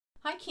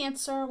Hi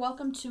Cancer,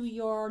 welcome to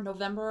your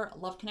November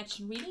Love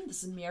Connection reading.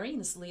 This is Mary and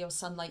this is Leo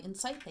Sunlight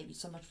Insight. Thank you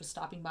so much for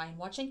stopping by and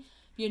watching.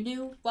 If you're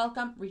new,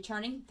 welcome,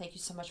 returning. Thank you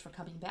so much for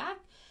coming back.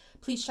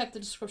 Please check the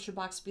description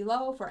box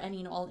below for any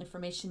and all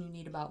information you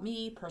need about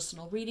me,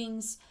 personal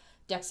readings,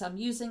 decks I'm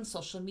using,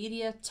 social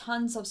media,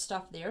 tons of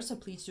stuff there. So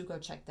please do go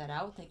check that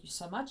out. Thank you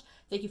so much.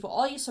 Thank you for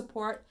all your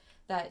support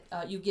that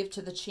you give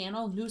to the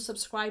channel, new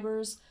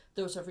subscribers,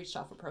 those who have reached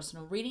out for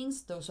personal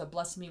readings, those who have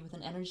blessed me with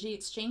an energy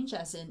exchange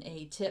as in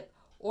a tip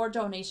or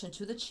donation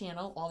to the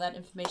channel. All that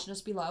information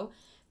is below.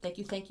 Thank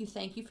you, thank you,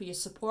 thank you for your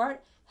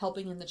support,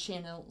 helping in the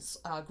channel's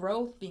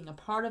growth, being a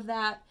part of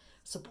that,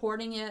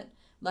 supporting it,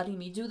 letting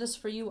me do this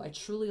for you. I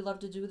truly love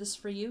to do this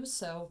for you.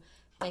 So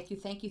thank you,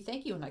 thank you,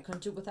 thank you. And I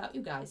couldn't do it without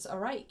you guys. All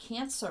right,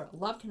 Cancer,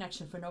 love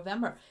connection for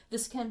November.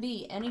 This can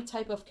be any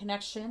type of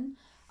connection.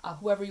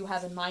 Whoever you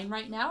have in mind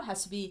right now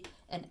has to be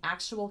an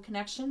actual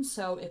connection.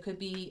 So it could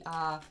be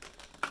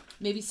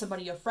maybe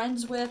somebody you're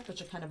friends with, but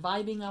you're kind of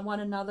vibing on one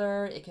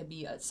another. It could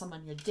be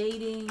someone you're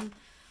dating,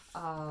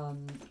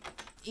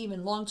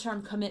 even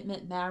long-term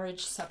commitment,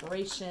 marriage,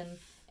 separation,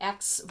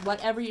 ex,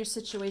 whatever your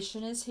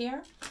situation is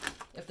here.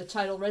 If the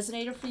title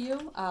resonated for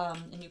you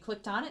and you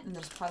clicked on it, then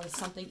there's probably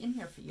something in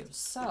here for you.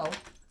 So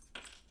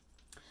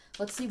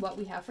let's see what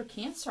we have for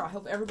Cancer. I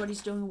hope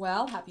everybody's doing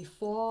well. Happy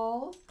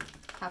fall.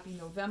 Happy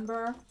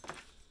November.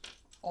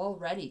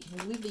 Already. Can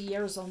you believe the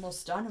year is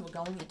almost done and we're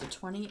going into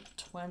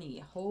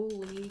 2020?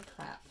 Holy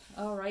crap.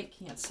 All right,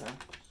 Cancer.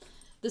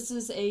 This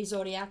is a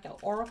zodiac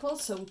oracle,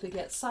 so we could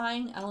get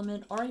sign,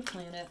 element, or a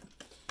planet,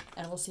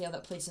 and we'll see how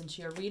that plays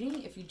into your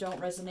reading. If you don't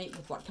resonate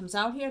with what comes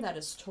out here, that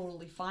is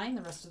totally fine.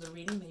 The rest of the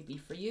reading may be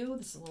for you.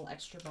 This is a little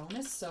extra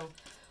bonus. So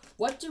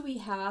what do we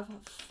have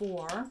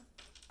for,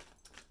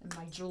 and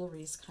my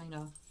jewelry is kind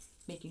of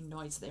making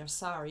noise there,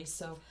 sorry.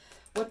 So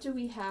what do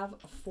we have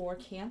for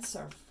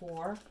Cancer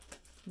for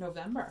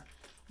November?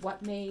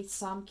 What may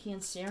some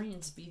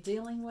Cancerians be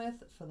dealing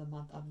with for the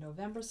month of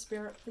November?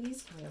 Spirit,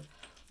 please. Can we have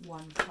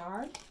one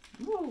card?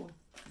 Ooh,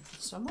 thank you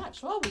so much.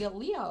 Oh, we got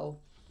Leo.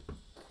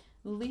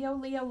 Leo,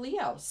 Leo,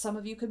 Leo. Some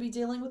of you could be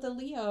dealing with a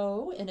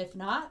Leo, and if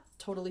not,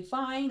 totally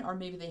fine. Or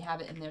maybe they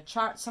have it in their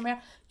chart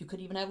somewhere. You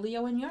could even have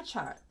Leo in your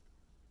chart.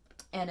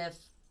 And if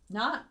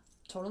not,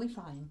 totally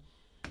fine.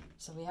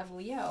 So we have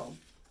Leo.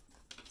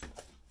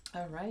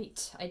 All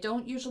right. I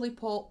don't usually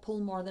pull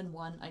more than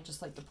one. I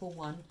just like to pull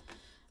one.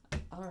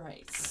 All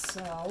right,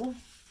 so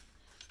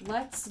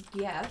let's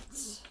get,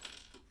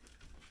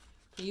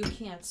 for you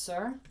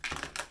Cancer,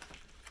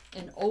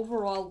 an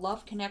overall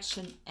love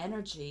connection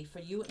energy for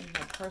you and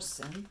your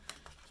person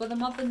for the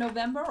month of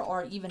November,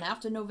 or even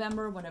after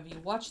November, whenever you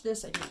watch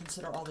this. I do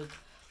consider all the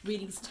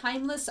readings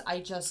timeless. I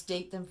just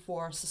date them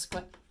for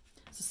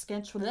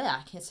sequential,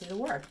 I can't say the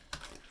word.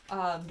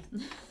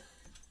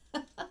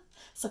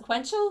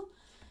 Sequential?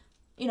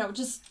 You know,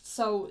 just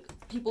so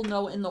people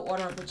know in the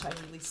order in which I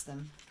release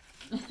them.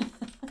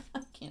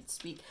 Can't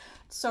speak.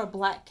 Saw a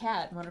black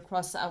cat run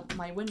across out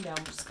my window,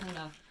 just kind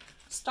of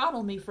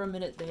startled me for a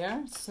minute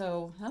there.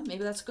 So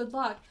maybe that's good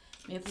luck.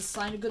 Maybe it's a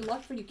sign of good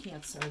luck for you,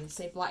 Cancer. They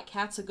say black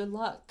cats are good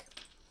luck.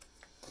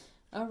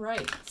 All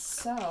right,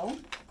 so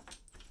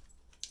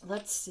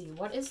let's see.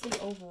 What is the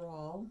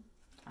overall?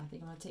 I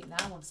think I'm going to take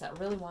that one because that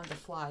really wanted to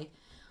fly.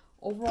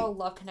 Overall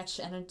love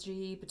connection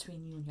energy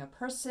between you and your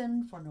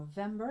person for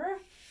November.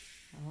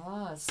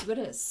 Ah, let's see what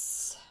it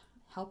is.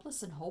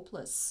 Helpless and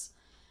hopeless.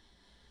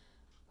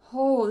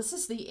 Oh, this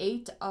is the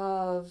 8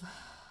 of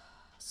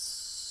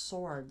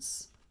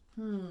Swords.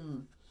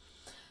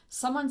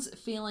 Someone's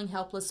feeling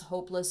helpless,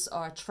 hopeless,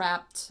 or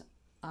trapped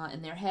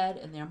in their head,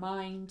 in their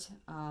mind.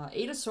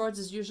 8 of Swords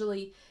is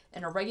usually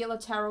in a regular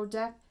tarot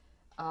deck.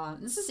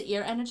 This is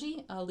air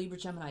energy, Libra,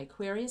 Gemini,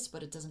 Aquarius,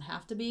 but it doesn't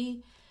have to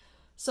be.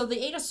 So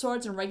the 8 of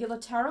Swords in regular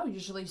tarot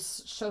usually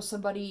show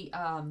somebody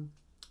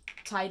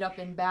tied up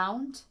and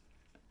bound,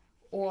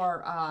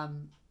 or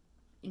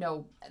you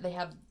know, they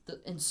have the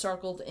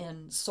encircled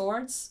in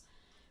swords,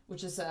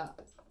 which is a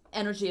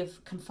energy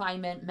of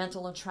confinement,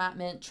 mental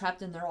entrapment,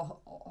 trapped in their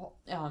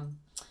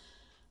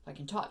if I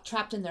can talk,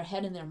 trapped in their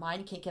head and their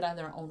mind, can't get out of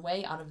their own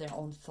way, out of their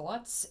own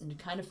thoughts, and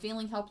kind of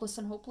feeling helpless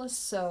and hopeless.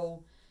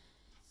 So,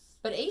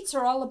 but 8s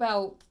are all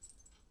about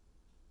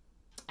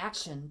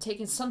action,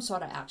 taking some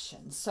sort of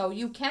action. So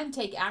you can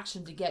take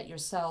action to get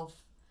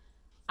yourself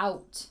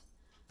out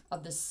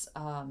of this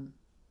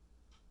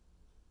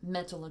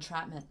mental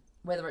entrapment,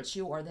 whether it's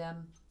you or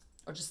them,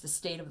 or just the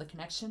state of the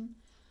connection.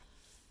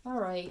 All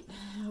right.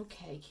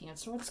 Okay,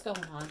 Cancer, what's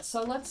going on?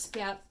 So let's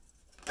get,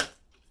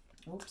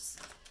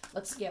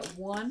 let's get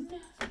one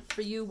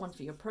for you, one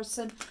for your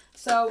person.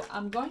 So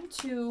I'm going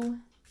to,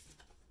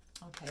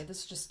 okay,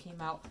 this just came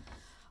out.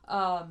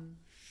 I'm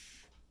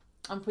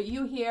going to put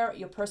you here,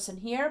 your person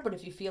here, but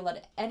if you feel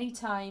at any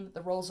time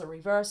the roles are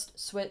reversed,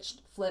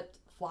 switched, flipped,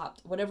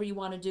 flopped, whatever you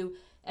want to do,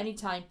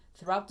 anytime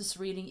throughout this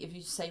reading, if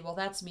you say, well,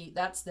 that's me,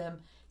 that's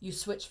them, you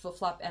switch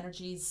flip-flop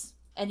energies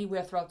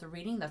anywhere throughout the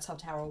reading. That's how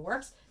tarot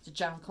works. It's a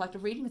general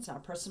collective reading. It's not a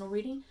personal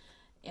reading.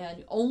 And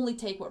you only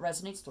take what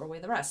resonates, throw away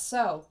the rest.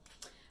 So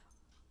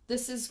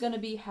This is going to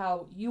be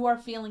how you are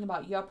feeling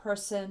about your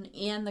person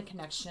and the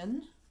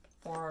connection,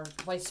 or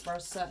vice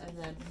versa. And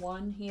then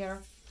 1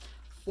 here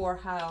for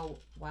how,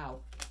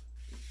 wow,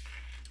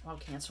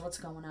 Cancer, what's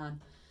going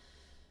on?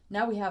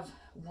 Now we have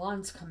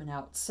Wands coming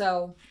out.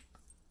 So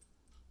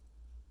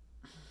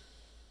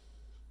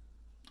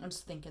I'm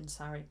just thinking,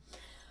 sorry.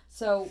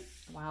 So,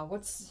 wow,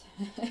 what's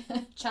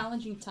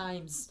challenging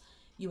times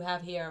you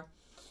have here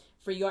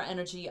for your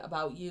energy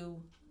about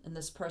you and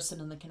this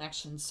person and the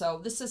connection. So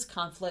this is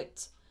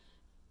conflict,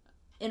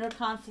 inner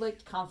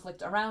conflict,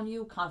 conflict around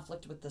you,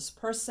 conflict with this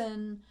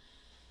person.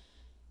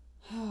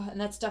 And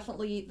that's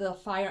definitely the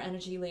fire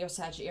energy, Leo,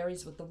 Sag,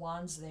 Aries with the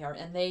Wands there.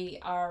 And they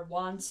are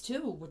Wands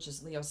too, which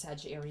is Leo,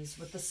 Sag, Aries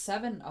with the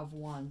 7 of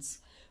Wands,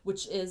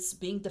 which is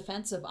being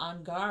defensive,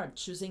 on guard,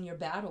 choosing your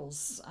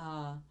battles,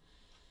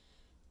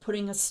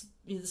 putting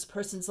this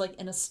person's like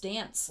in a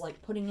stance,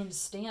 like putting in a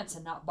stance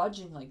and not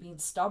budging, like being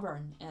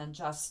stubborn and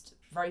just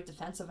very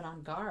defensive and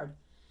on guard.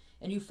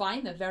 And you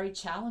find them very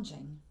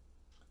challenging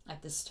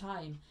at this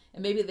time.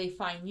 And maybe they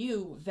find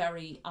you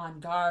very on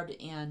guard,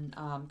 and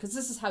because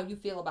this is how you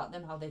feel about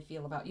them, how they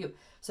feel about you.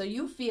 So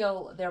you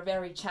feel they're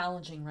very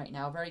challenging right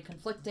now, very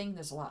conflicting.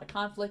 There's a lot of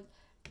conflict.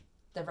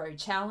 They're very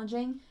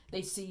challenging.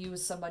 They see you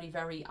as somebody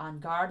very on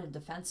guard and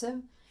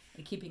defensive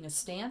and keeping a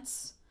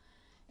stance.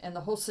 And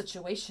the whole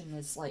situation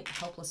is like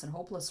helpless and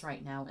hopeless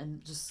right now,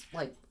 and just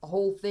like a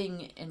whole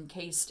thing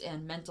encased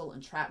in mental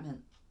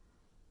entrapment.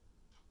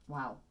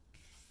 Wow.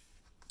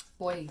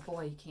 Boy,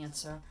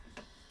 Cancer.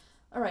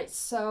 All right,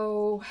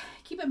 so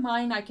keep in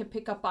mind I can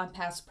pick up on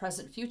past,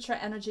 present, future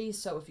energy.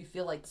 So if you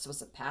feel like this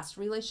was a past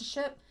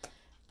relationship,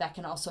 that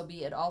can also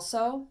be it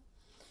also.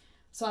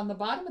 So on the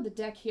bottom of the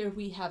deck here,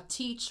 we have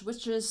Teach,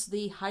 which is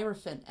the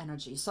Hierophant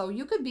energy. So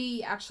you could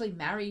be actually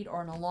married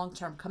or in a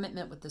long-term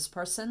commitment with this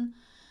person.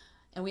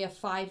 And we have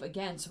 5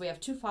 again, so we have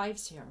 2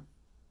 5s here.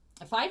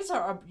 5s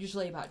are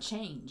usually about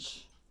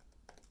change.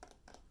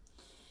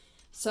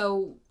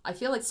 So I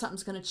feel like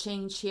something's going to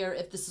change here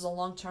if this is a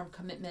long-term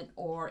commitment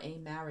or a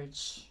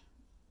marriage.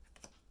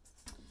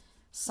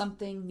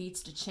 Something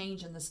needs to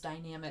change in this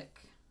dynamic.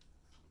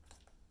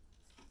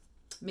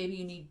 Maybe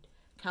you need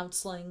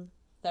counseling,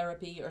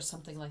 therapy, or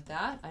something like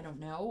that. I don't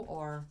know.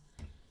 Or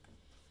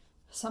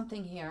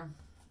something here.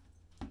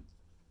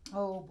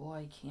 Oh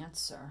boy,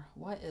 Cancer.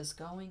 What is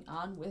going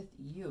on with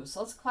you?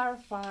 So let's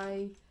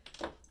clarify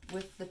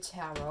with the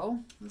tarot.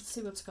 Let's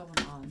see what's going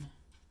on.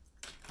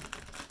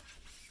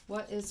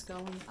 What is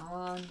going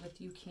on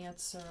with you,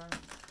 Cancer?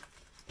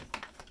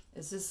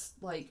 Is this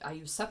like, are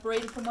you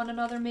separated from one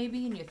another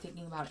maybe and you're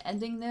thinking about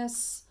ending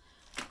this?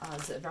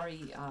 Is it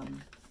very,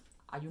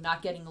 are you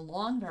not getting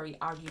along? Very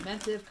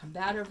argumentative,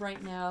 combative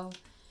right now?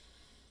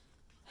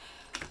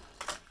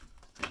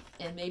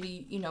 And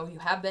maybe, you know, you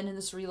have been in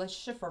this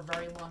relationship for a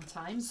very long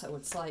time. So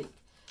it's like,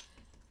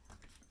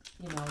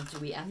 you know, do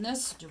we end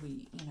this? Do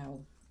we, you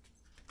know,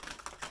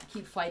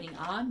 keep fighting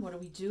on? What do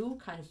we do?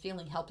 Kind of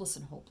feeling helpless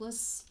and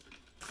hopeless.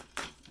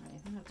 All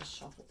right, I'm going to have to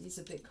shuffle. These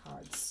are big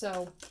cards.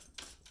 So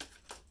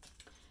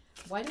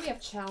why do we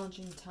have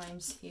challenging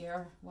times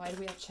here? Why do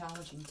we have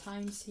challenging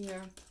times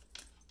here?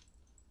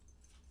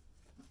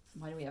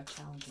 Why do we have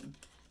challenging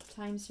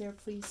times here,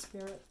 please,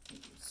 Spirit?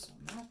 Thank you so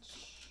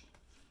much.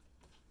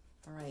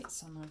 All right,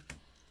 so I'm going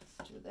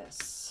to do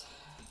this.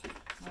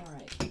 All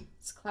right,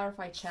 let's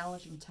clarify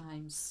challenging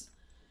times.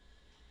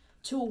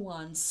 2 of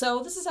Wands.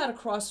 So this is at a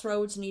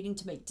crossroads, needing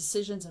to make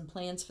decisions and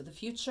plans for the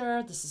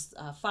future. This is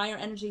fire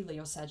energy,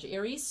 Leo, Sag,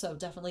 Aries. So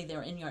definitely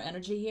they're in your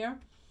energy here.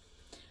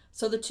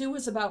 So the 2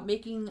 is about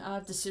making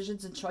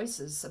decisions and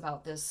choices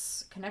about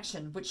this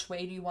connection. Which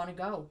way do you want to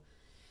go?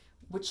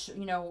 Which,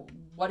 you know,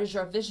 what is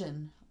your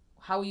vision?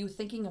 How are you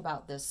thinking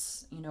about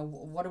this? You know,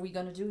 what are we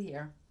going to do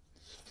here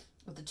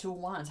with the 2 of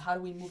Wands? How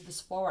do we move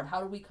this forward?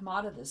 How do we come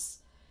out of this?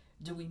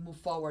 Do we move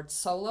forward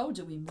solo?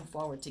 Do we move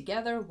forward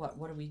together?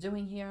 What are we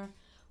doing here?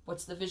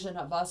 What's the vision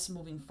of us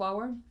moving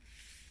forward?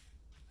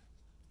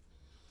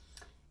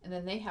 And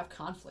then they have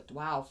conflict.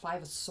 Wow,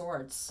 5 of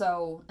Swords.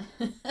 So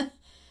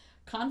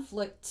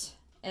conflict,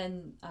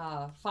 and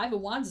 5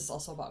 of Wands is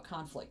also about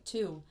conflict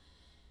too.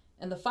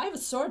 And the 5 of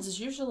Swords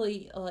is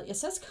usually, it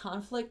says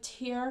conflict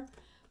here,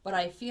 but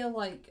I feel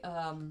like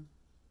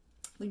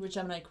Libra,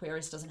 Gemini,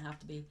 Aquarius doesn't have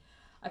to be.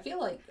 I feel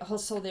like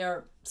also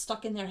they're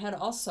stuck in their head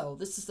also.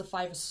 This is the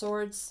 5 of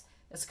Swords.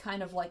 It's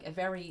kind of like a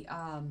very...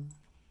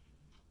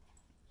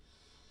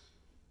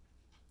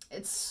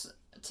 it's,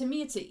 to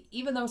me, it's a,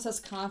 even though it says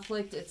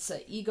conflict, it's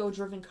an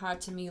ego-driven card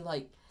to me,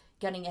 like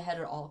getting ahead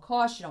at all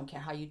costs. You don't care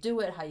how you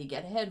do it, how you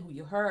get ahead, who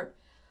you hurt,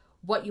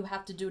 what you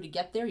have to do to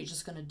get there. You're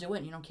just going to do it,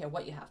 and you don't care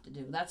what you have to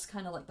do. That's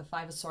kind of like the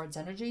 5 of Swords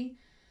energy.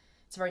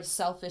 It's a very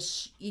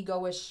selfish,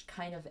 ego-ish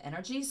kind of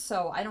energy.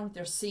 So I don't think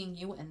they're seeing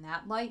you in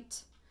that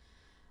light,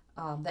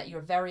 that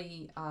you're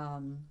very,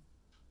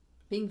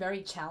 being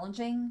very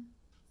challenging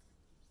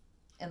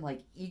and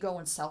like ego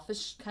and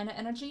selfish kind of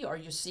energy, or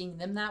you're seeing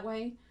them that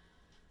way.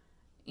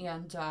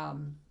 And,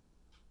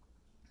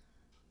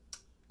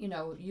 you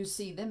know, you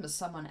see them as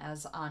someone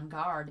as on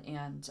guard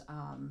and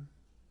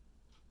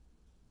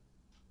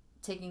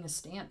taking a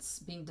stance,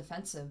 being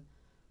defensive.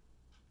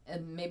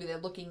 And maybe they're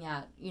looking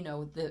at,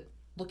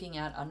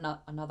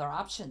 another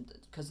option,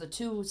 because the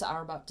twos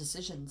are about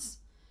decisions,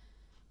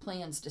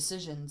 plans,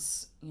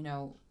 decisions,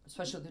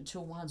 especially the two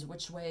of wands.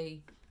 Which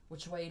way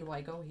do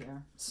I go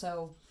here?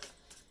 So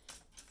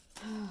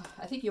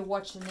I think you're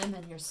watching them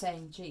and you're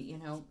saying, gee,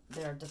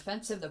 they're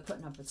defensive, they're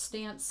putting up a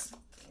stance,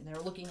 and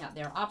they're looking at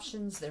their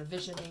options, they're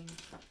visioning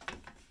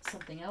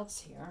something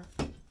else here.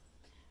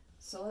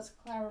 So let's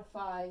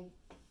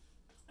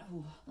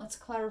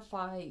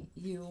clarify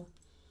you.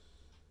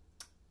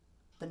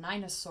 The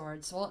Nine of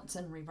Swords, well, it's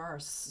in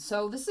reverse.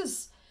 So this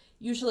is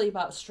usually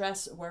about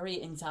stress,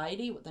 worry,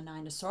 anxiety with the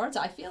Nine of Swords.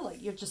 I feel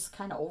like you're just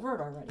kind of over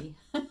it already.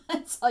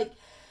 It's like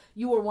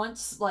you were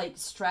once like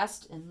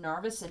stressed and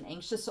nervous and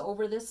anxious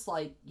over this.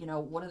 Like,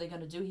 what are they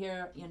going to do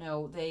here?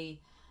 They,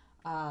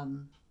 I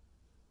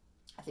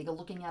think, are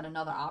looking at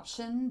another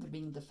option. They're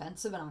being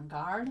defensive and on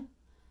guard.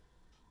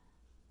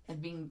 And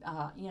being,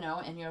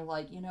 and you're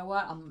like, you know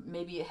what,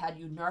 maybe it had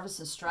you nervous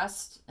and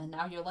stressed, and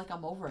now you're like,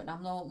 I'm over it, and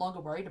I'm no longer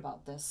worried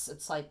about this.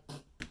 It's like,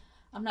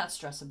 I'm not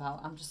stressed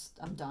about,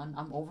 I'm done,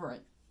 I'm over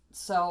it.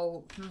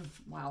 So,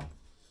 wow.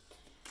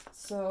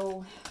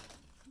 So,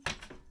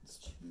 it's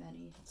too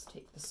many. Let's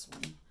take this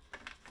one.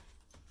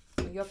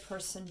 For your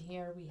person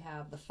here, we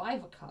have the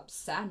Five of Cups,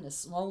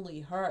 sadness, lonely,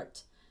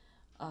 hurt,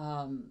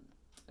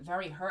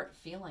 very hurt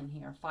feeling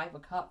here, Five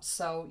of Cups.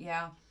 So,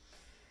 yeah.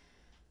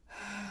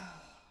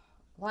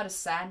 A lot of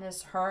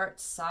sadness, hurt,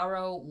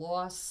 sorrow,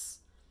 loss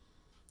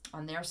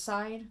on their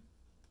side.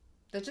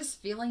 They're just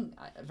feeling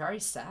very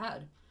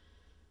sad,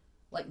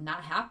 like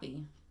not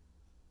happy.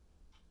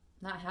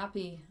 Not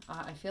happy.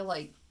 I feel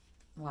like,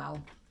 wow,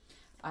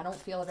 I don't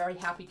feel a very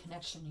happy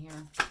connection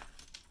here.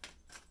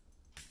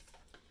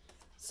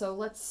 So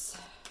let's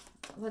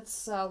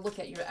look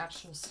at your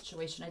actual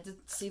situation. I did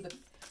see the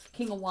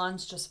King of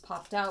Wands just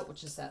popped out,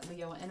 which is that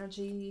Leo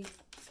energy.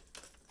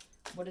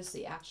 What is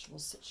the actual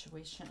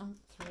situation? Oh,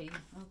 3.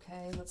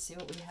 Okay, let's see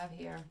what we have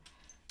here.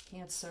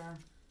 Cancer.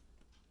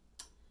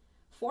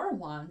 4 of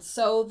Wands.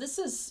 So this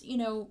is,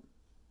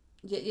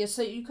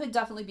 so you could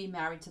definitely be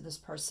married to this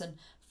person.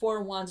 4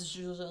 of Wands is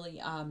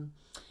usually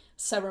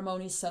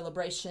ceremonies,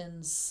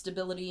 celebrations,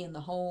 stability in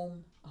the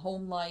home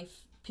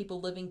life, people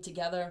living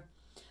together.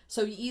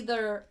 So you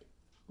either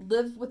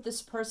live with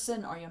this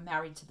person or you're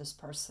married to this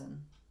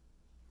person.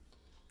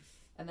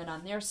 And then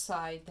on their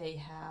side, they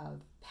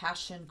have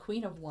passion,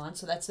 Queen of Wands.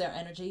 So that's their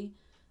energy.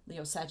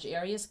 Leo,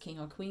 Sagittarius, King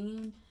or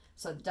Queen.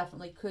 So it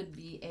definitely could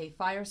be a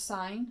fire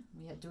sign.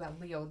 We do have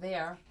Leo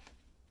there.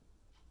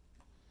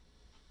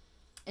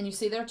 And you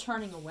see they're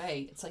turning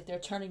away. It's like they're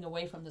turning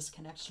away from this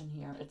connection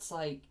here. It's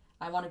like,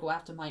 I want to go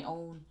after my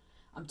own.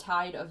 I'm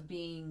tired of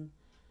being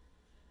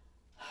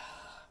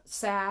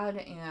sad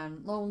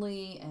and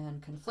lonely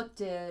and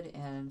conflicted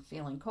and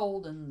feeling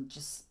cold and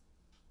just,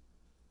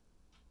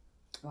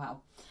 wow.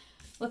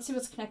 Let's see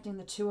what's connecting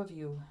the two of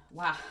you.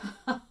 Wow.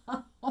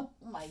 Oh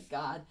my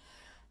God.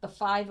 The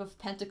 5 of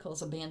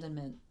Pentacles,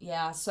 abandonment.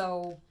 Yeah,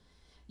 so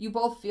you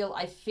both feel,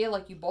 I feel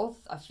like you both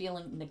are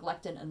feeling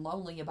neglected and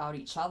lonely about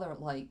each other.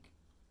 Like,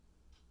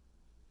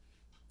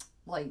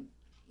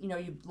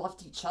 you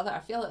left each other. I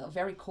feel a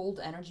very cold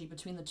energy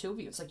between the two of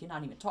you. It's like you're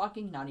not even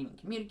talking, not even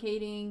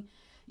communicating.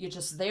 You're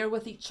just there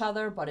with each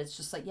other, but it's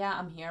just like, yeah,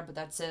 I'm here, but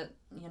that's it.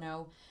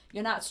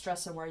 You're not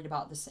stressed or worried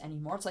about this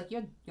anymore. It's like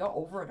you're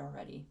over it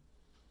already.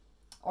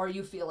 Or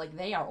you feel like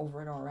they are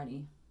over it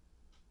already.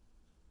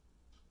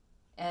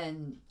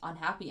 And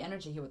unhappy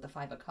energy here with the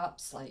 5 of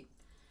Cups, like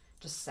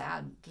just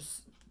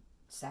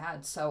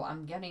sad. So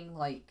I'm getting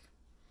like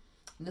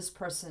this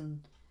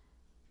person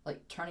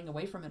like turning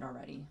away from it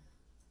already.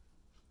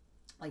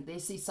 Like they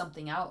see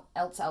something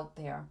else out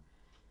there.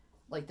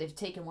 Like they've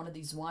taken one of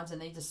these wands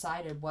and they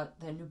decided what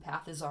their new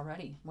path is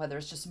already. Whether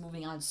it's just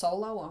moving on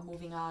solo or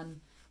moving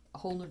on a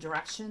whole new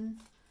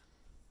direction.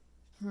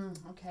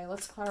 Okay,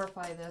 let's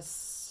clarify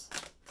this.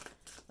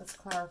 Let's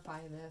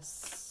clarify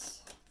this.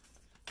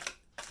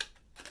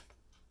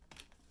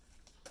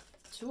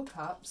 2 of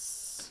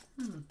Cups.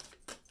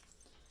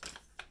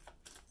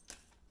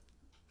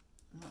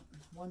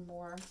 One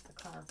more to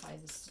clarify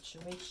this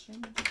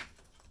situation.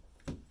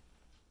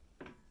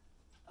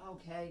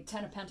 Okay,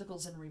 10 of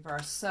Pentacles in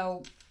reverse.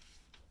 So,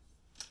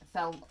 it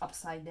fell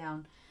upside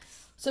down.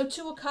 So,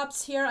 2 of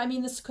Cups here. I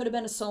mean, this could have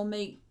been a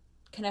soulmate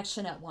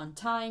connection at one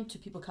time. 2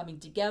 people coming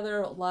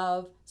together.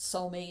 Love,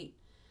 soulmate,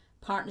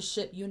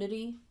 partnership,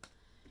 unity.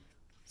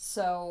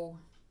 So,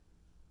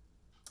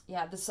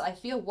 yeah, this I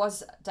feel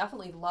was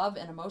definitely love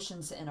and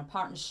emotions in a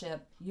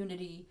partnership,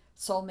 unity,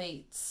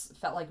 soulmates.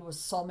 Felt like it was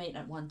soulmate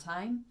at one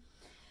time.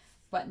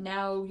 But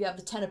now you have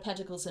the 10 of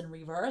Pentacles in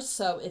reverse.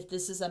 So if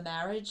this is a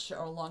marriage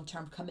or a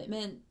long-term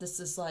commitment, this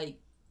is like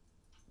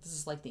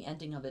the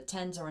ending of it.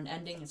 10s are an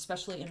ending,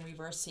 especially in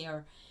reverse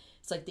here.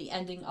 It's like the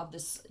ending of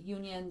this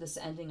union, this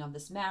ending of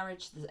this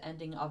marriage, the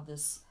ending of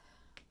this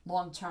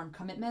long-term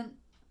commitment.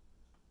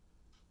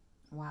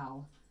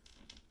 Wow.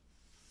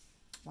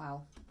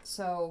 Wow.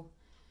 So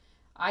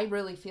I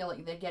really feel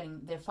like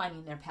they're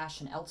finding their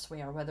passion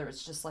elsewhere, whether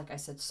it's just, like I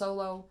said,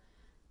 solo,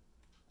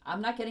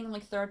 I'm not getting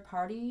like third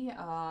party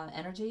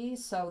energy,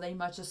 so they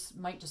might just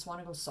want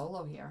to go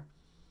solo here.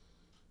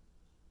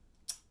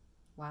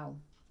 Wow.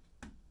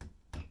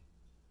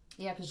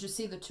 Yeah, because you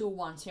see the 2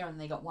 wands here and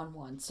they got 1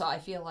 1. So I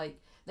feel like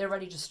they're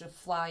ready just to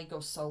fly, go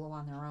solo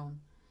on their own.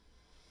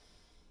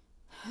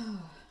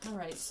 All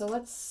right, so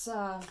let's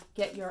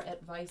get your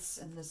advice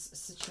in this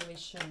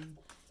situation.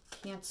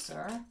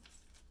 Cancer.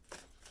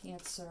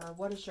 Cancer,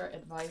 what is your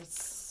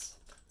advice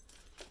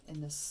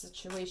in this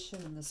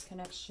situation, in this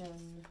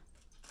connection?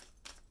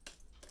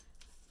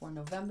 For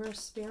November,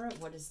 Spirit,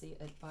 what is the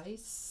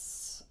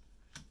advice?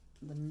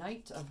 The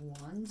Knight of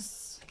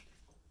Wands.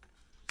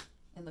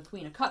 And the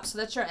Queen of Cups. So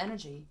that's your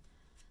energy.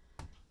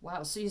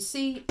 Wow. So you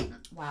see,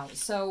 wow.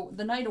 So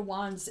the Knight of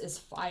Wands is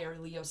fire,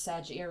 Leo,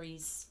 Sag,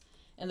 Aries.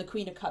 And the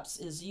Queen of Cups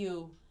is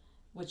you,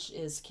 which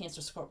is Cancer,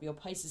 Scorpio,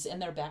 Pisces.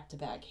 And they're back to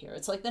back here.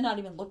 It's like they're not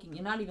even looking.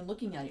 You're not even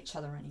looking at each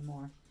other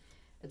anymore.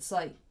 It's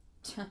like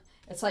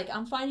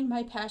I'm finding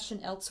my passion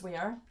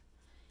elsewhere.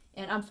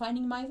 And I'm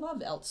finding my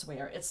love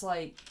elsewhere. It's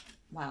like,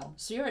 wow.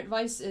 So your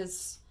advice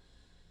is...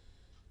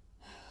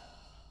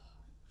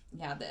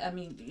 Yeah, I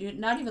mean, you're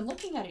not even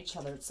looking at each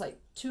other. It's like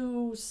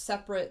 2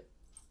 separate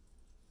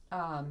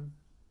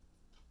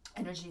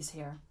energies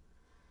here.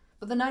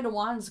 But the Knight of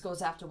Wands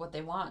goes after what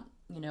they want,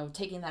 you know,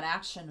 taking that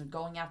action and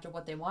going after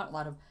what they want. A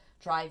lot of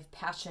drive,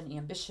 passion,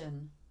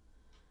 ambition.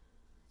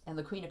 And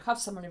the Queen of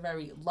Cups, someone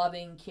very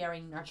loving,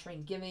 caring,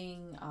 nurturing,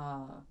 giving,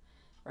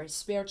 very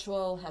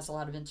spiritual, has a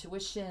lot of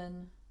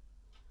intuition,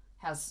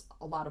 has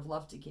a lot of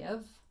love to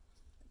give,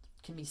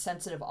 can be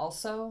sensitive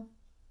also.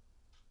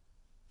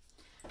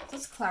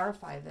 Let's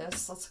clarify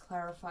this. Let's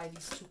clarify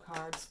these 2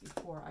 cards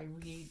before I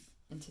read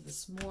into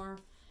this more.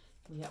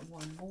 We get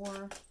 1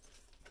 more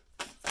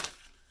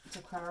to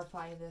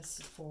clarify this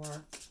for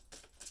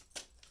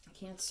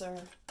Cancer.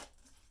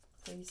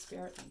 Please,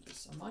 Spirit, thank you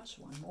so much.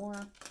 1 more.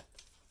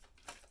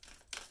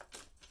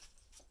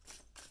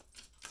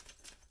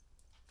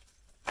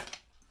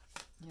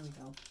 There we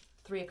go.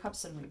 3 of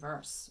Cups in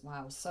reverse.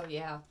 Wow. So,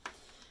 yeah.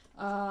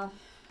 I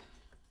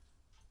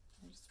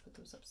just put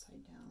those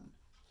upside down.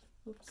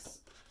 Oops.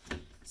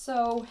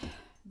 So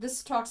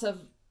this talks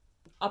of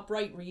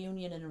upright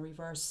reunion in a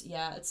reverse.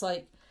 Yeah, it's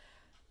like,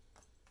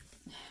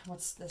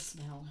 what's this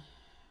now?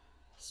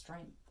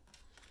 Strength.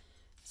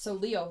 So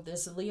Leo,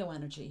 there's a Leo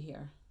energy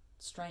here.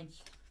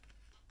 Strength.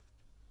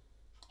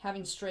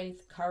 Having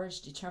strength, courage,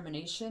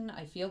 determination,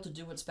 I feel, to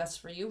do what's best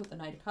for you with the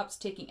Knight of Cups.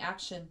 Taking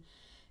action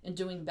and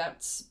doing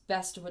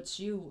best what's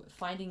you.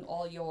 Finding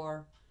all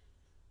your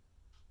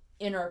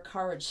inner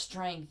courage,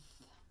 strength,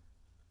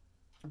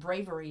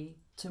 bravery,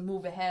 to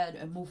move ahead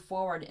and move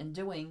forward and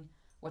doing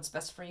what's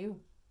best for you.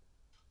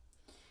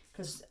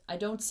 Because I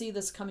don't see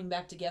this coming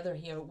back together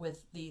here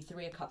with the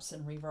 3 of Cups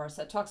in reverse.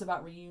 That talks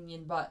about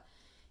reunion, but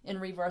in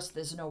reverse,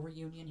 there's no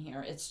reunion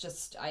here. It's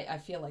just, I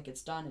feel like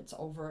it's done. It's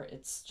over.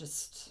 It's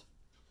just,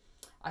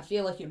 I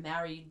feel like you're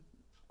married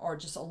or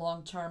just a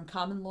long-term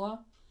common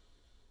law.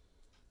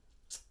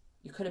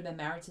 You could have been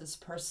married to this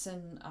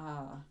person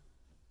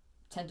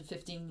 10 to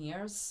 15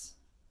 years.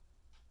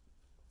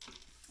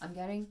 I'm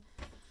getting...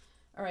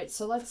 All right,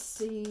 so let's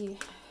see.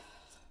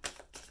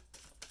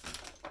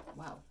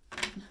 Wow.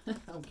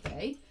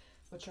 Okay.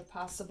 What's your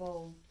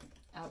possible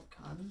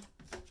outcome?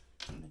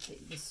 I'm going to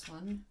take this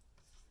one.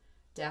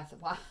 Death.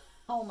 Wow.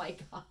 Oh my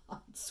God.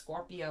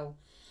 Scorpio.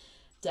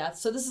 Death.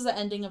 So this is the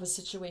ending of a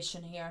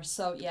situation here.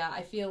 So yeah,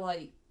 I feel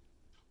like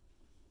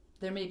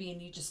there may be a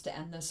need just to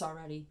end this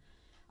already.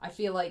 I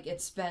feel like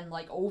it's been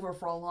like over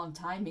for a long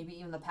time, maybe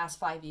even the past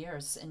 5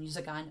 years. And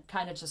you're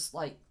kind of just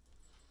like,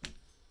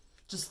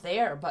 just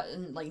there, but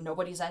like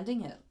nobody's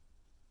ending it.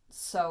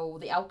 So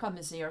the outcome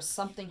is here.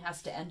 Something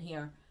has to end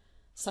here.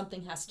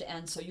 Something has to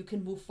end so you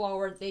can move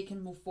forward, they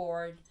can move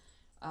forward,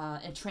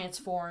 and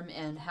transform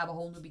and have a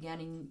whole new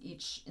beginning,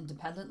 each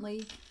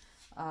independently.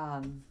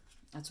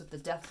 That's what the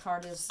Death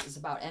card is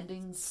about,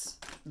 endings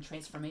and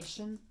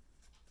transformation.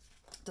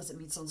 Doesn't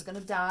mean someone's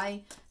gonna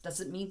die.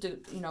 Doesn't mean to,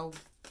 you know,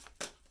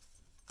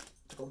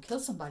 to go kill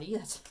somebody.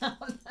 That's not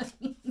what that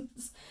means.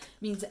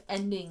 It means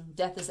ending.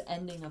 Death is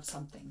ending of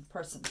something.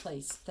 Person,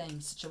 place, thing,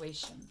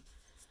 situation.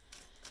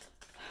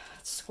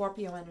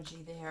 Scorpio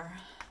energy there.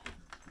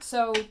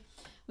 So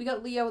we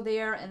got Leo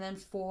there, and then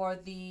for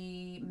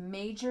the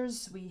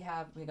majors, we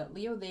got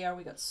Leo there,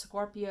 we got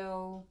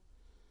Scorpio.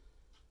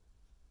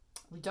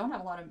 We don't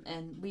have a lot of,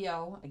 and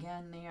Leo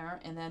again there,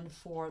 and then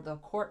for the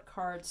court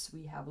cards,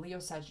 we have Leo,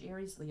 Sag,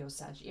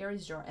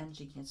 Aries, your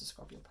energy, Cancer,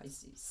 Scorpio,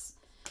 Pisces.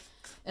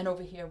 And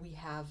over here we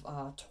have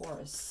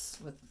Taurus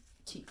with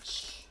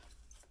Teach.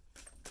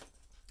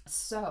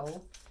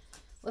 So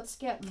let's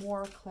get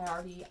more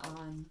clarity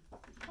on,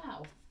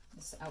 wow,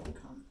 this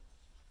outcome.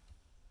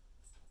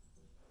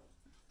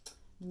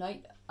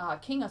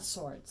 King of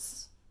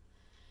Swords.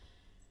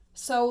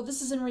 So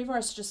this is in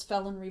reverse, just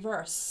fell in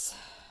reverse.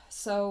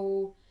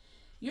 So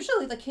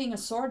usually the King of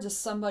Swords is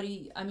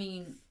somebody, I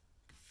mean,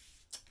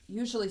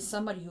 usually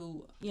somebody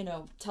who, you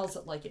know, tells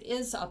it like it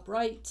is,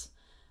 upright,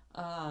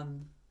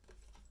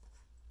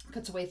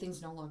 Cuts away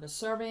things no longer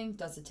serving.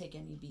 Doesn't take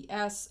any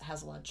BS.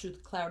 Has a lot of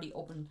truth, clarity,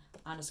 open,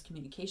 honest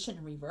communication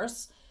in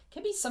reverse.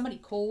 Can be somebody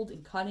cold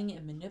and cutting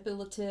and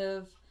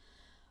manipulative.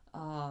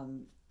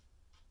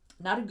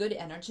 Not a good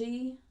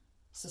energy.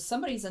 So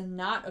somebody's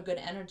not a good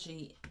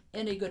energy,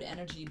 in a good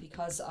energy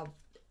because of,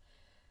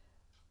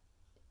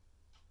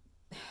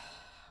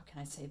 how can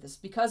I say this?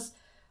 Because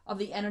of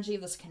the energy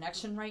of this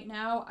connection right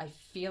now, I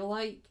feel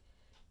like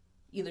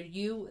either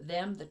you,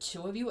 them, the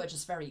two of you are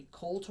just very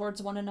cold towards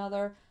one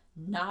another.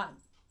 Not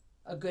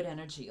a good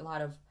energy. A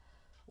lot of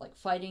like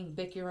fighting,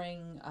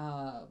 bickering,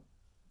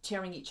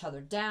 tearing each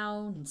other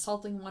down,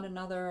 insulting one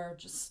another.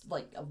 Just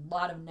like a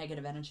lot of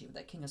negative energy with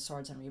that King of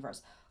Swords in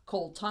reverse.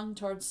 Cold tongue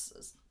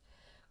towards,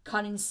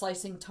 cutting,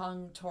 slicing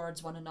tongue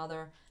towards one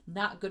another.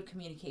 Not good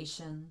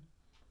communication.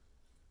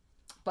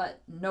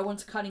 But no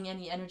one's cutting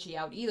any energy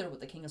out either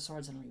with the King of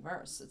Swords in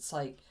reverse. It's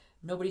like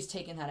nobody's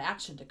taking that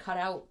action to cut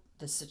out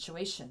this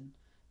situation.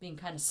 Being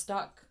kind of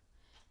stuck.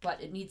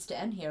 But it needs to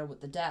end here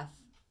with the death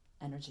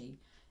energy.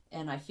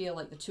 And I feel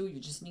like the two of you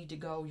just need to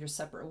go your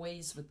separate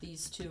ways with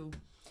these two.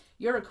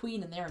 You're a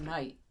queen and they're a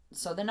knight.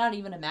 So they're not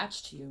even a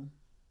match to you.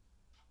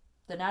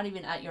 They're not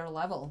even at your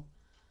level.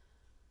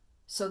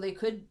 So they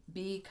could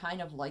be kind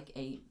of like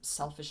a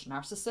selfish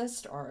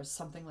narcissist or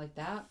something like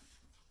that.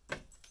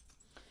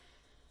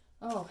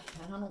 Oh,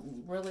 and I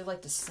don't really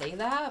like to say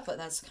that, but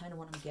that's kind of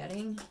what I'm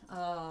getting.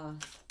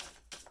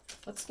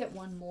 Let's get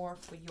one more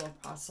for your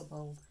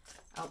possible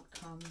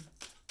outcome.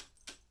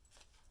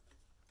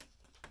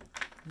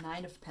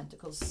 Nine of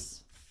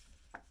Pentacles.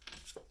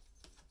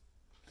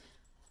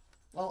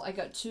 Well, I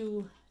got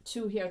two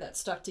here that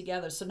stuck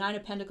together. So Nine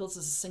of Pentacles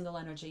is a single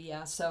energy,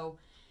 yeah. So,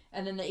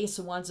 and then the Ace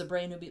of Wands, a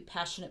brand new,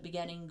 passionate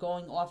beginning,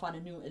 going off on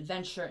a new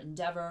adventure,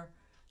 endeavor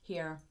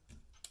here.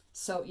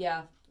 So,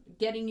 yeah,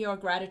 getting your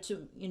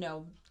gratitude, you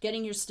know,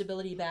 getting your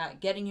stability back,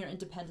 getting your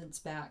independence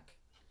back,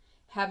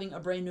 having a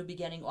brand new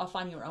beginning, off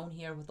on your own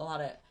here with a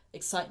lot of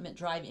excitement,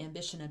 drive,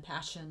 ambition, and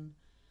passion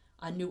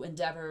on new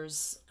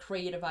endeavors,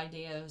 creative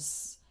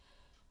ideas,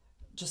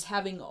 just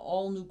having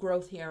all new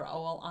growth here,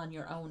 all on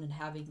your own, and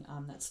having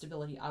that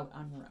stability out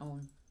on your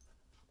own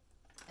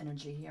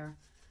energy here.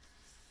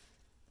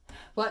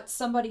 But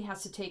somebody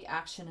has to take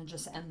action and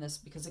just end this,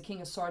 because the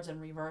King of Swords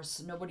in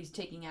reverse, nobody's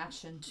taking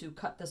action to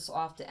cut this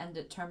off, to end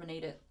it,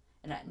 terminate it,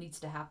 and that needs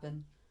to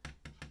happen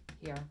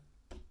here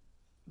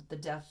with the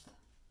death.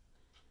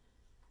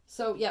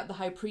 So, yeah, the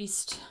High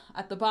Priest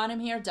at the bottom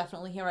here,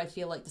 definitely here I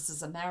feel like this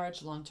is a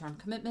marriage, long-term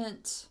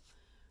commitment.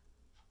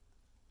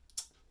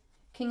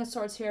 King of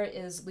Swords here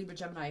is Libra,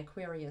 Gemini,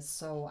 Aquarius,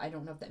 so I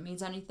don't know if that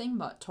means anything,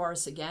 but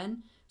Taurus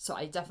again. So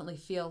I definitely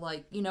feel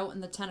like, you know, in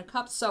the Ten of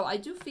Cups. So I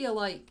do feel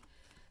like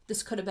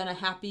this could have been a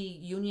happy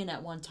union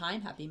at one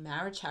time, happy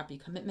marriage, happy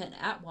commitment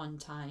at one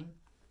time.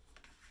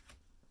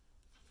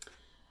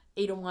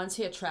 Eight of Wands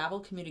here, travel,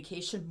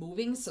 communication,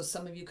 moving. So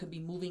some of you could be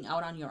moving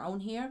out on your own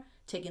here,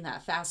 taking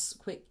that fast,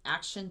 quick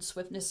action,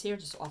 swiftness here,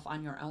 just off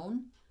on your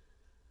own.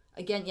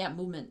 Again, yeah,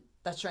 movement.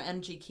 That's your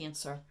energy,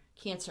 Cancer.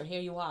 Cancer,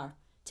 here you are.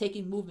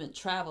 Taking movement,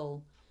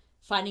 travel,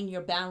 finding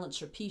your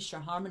balance, your peace, your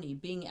harmony,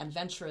 being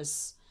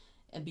adventurous,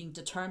 and being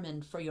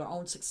determined for your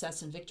own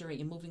success and victory,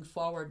 and moving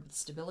forward with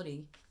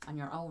stability on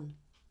your own.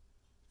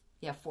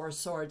 Yeah, Four of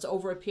Swords.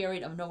 Over a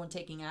period of no one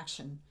taking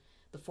action.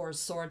 The Four of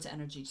Swords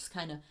energy, just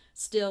kind of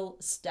still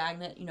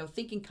stagnant, you know,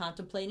 thinking,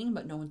 contemplating,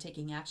 but no one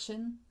taking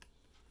action.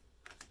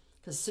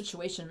 Because the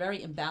situation very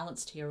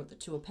imbalanced here with the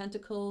Two of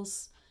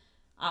Pentacles.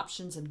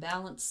 Options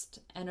imbalanced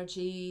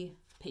energy.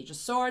 Page of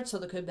Swords. So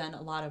there could have been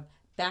a lot of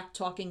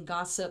back-talking,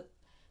 gossip,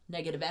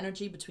 negative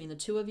energy between the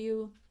two of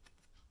you.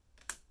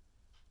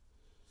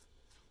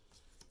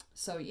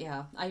 So,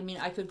 yeah, I mean,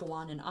 I could go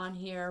on and on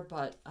here,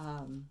 but,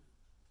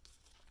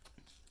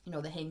 you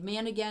know, the Hanged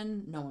Man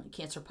again, no one,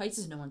 Cancer,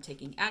 Pisces, no one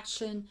taking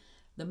action.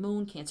 The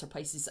Moon, Cancer,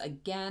 Pisces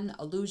again,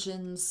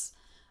 illusions,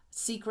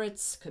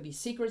 secrets, could be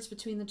secrets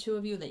between the two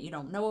of you that you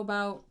don't know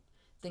about,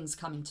 things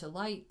coming to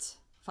light,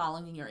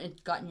 following your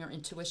gut and your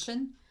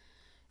intuition.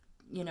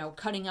 You know,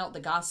 cutting out the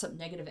gossip,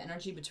 negative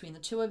energy between the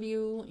two of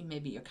you.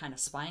 Maybe you're kind of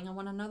spying on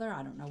one another.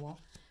 I don't know. Well,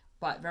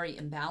 but very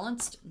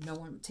imbalanced. No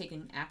one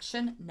taking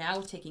action. Now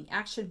taking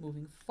action,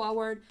 moving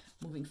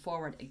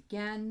forward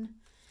again.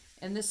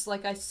 And this,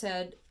 like I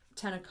said,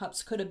 Ten of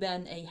Cups could have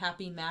been a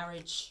happy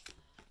marriage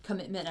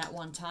commitment at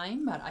one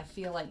time, but I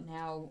feel like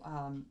now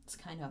it's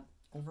kind of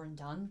over and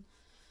done.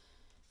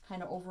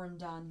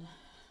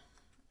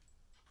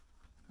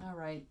 All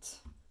right,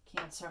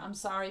 Cancer. I'm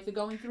sorry if you're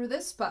going through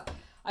this, but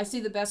I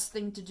see the best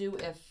thing to do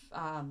if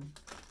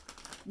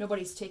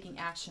nobody's taking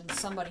action.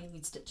 Somebody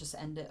needs to just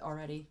end it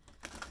already.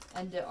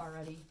 End it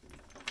already.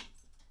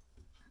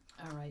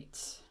 All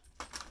right.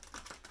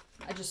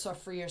 I just saw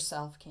free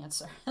yourself,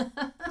 Cancer.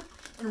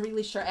 And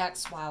release your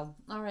ex. Wow.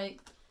 All right.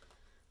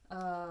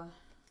 Yeah,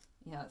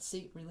 let's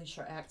see. Release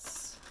your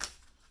ex.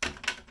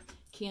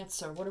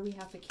 Cancer. What do we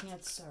have for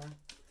Cancer?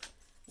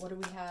 What do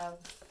we have?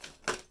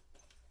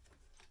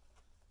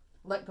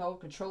 Let go of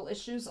control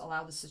issues.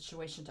 Allow the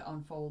situation to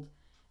unfold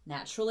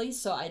naturally.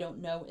 So I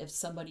don't know if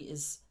somebody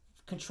is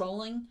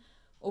controlling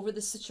over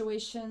the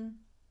situation.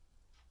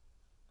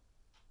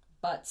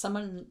 But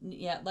someone,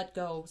 yeah, let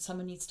go.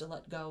 Someone needs to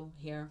let go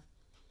here,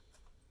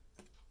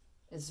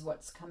 is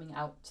what's coming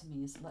out to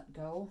me, is let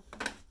go.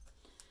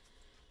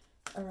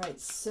 All right,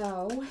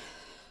 so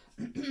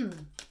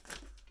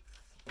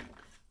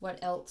what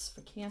else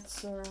for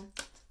Cancer?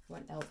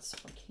 What else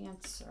for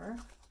Cancer?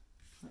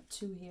 Got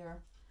 2 here.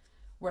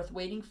 Worth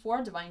waiting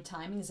for. Divine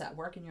timing is at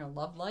work in your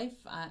love life.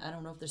 I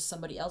don't know if there's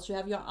somebody else you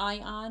have your eye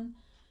on.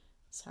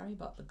 Sorry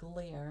about the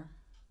glare.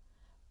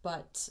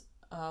 But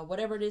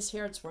whatever it is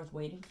here, it's worth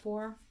waiting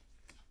for.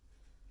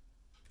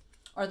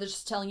 Or they're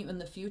just telling you in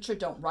the future,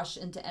 don't rush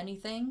into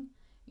anything.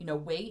 You know,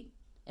 wait.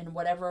 And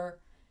whatever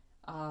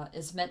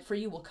is meant for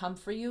you will come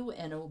for you,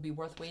 and it will be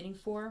worth waiting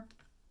for.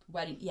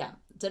 Wedding, yeah.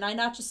 Did I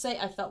not just say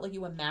I felt like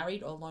you were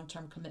married or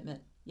long-term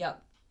commitment?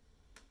 Yep.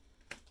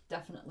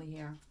 Definitely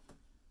here.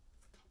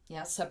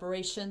 Yeah,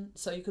 separation.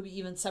 So you could be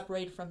even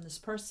separated from this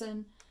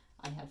person.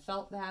 I had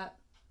felt that.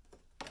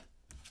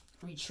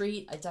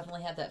 Retreat. I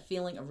definitely had that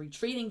feeling of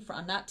retreating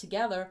from, not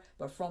together,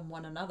 but from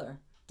one another.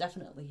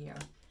 Definitely here.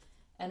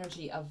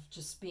 Energy of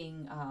just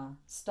being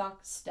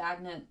stuck,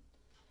 stagnant,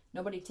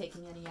 nobody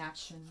taking any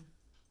action.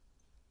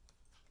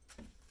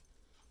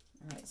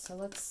 All right, so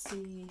let's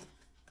see.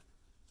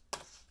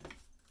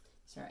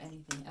 Is there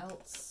anything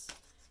else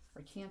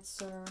for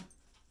Cancer?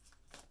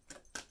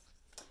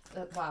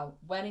 Wow,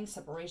 wedding,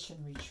 separation,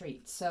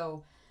 retreat.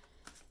 So,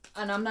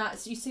 and I'm not,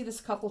 so you see this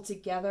couple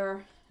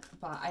together,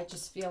 but I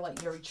just feel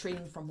like you're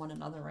retreating from one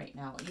another right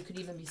now. You could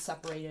even be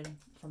separated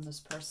from this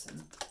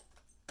person.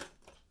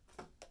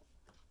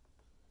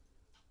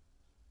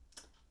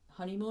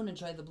 Honeymoon,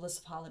 enjoy the bliss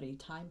of holiday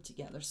time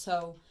together.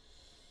 So,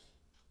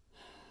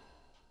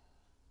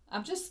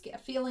 I'm just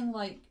feeling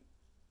like,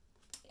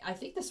 I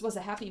think this was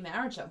a happy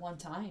marriage at one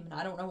time, and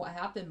I don't know what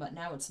happened, but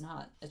now it's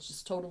not. It's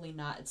just totally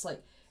not. It's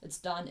like, it's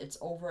done, it's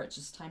over, it's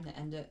just time to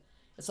end it.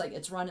 It's like,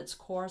 it's run its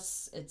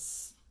course,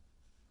 it's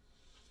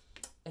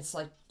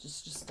like,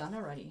 just done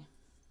already.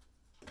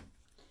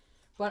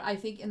 But I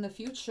think in the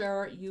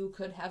future, you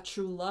could have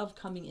true love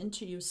coming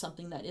into you,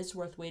 something that is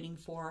worth waiting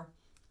for.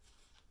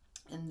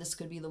 And this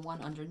could be the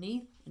one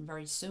underneath, and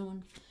very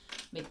soon,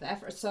 make the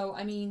effort. So,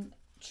 I mean,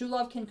 true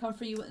love can come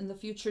for you in the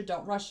future.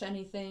 Don't rush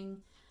anything,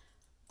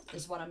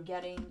 is what I'm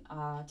getting.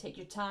 Take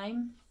your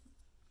time,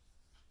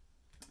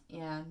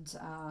 and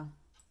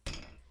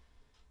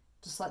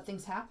just let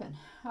things happen.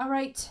 All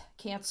right,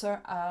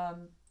 Cancer.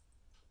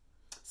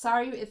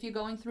 Sorry if you're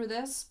going through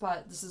this,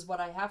 but this is what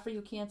I have for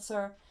you,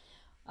 Cancer.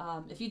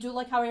 If you do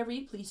like how I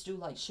read, please do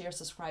like, share,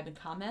 subscribe, and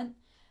comment.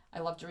 I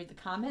love to read the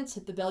comments.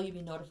 Hit the bell, you'll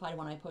be notified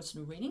when I post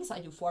new readings.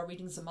 I do 4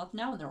 readings a month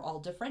now, and they're all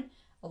different.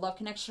 A love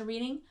connection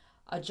reading,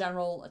 a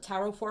general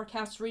tarot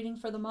forecast reading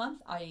for the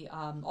month. I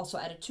also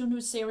added 2 new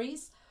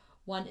series.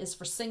 One is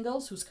for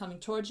singles, who's coming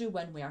towards you,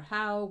 when, where,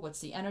 how, what's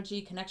the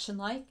energy, connection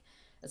like.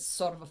 It's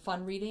sort of a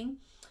fun reading.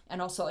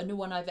 And also a new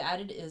one I've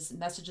added is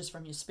messages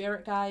from your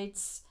spirit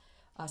guides.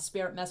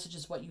 Spirit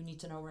messages, what you need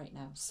to know right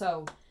now.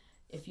 So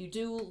if you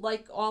do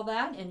like all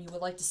that and you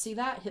would like to see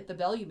that, hit the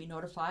bell, you'll be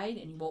notified,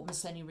 and you won't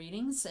miss any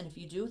readings. And if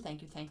you do,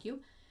 thank you, thank you.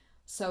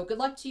 So good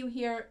luck to you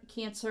here,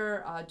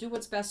 Cancer. Do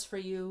what's best for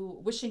you.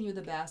 Wishing you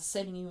the best.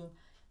 Sending you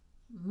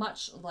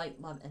much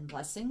light, love, and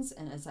blessings.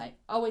 And as I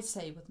always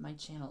say with my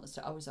channel, is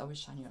to always, always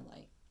shine your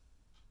light.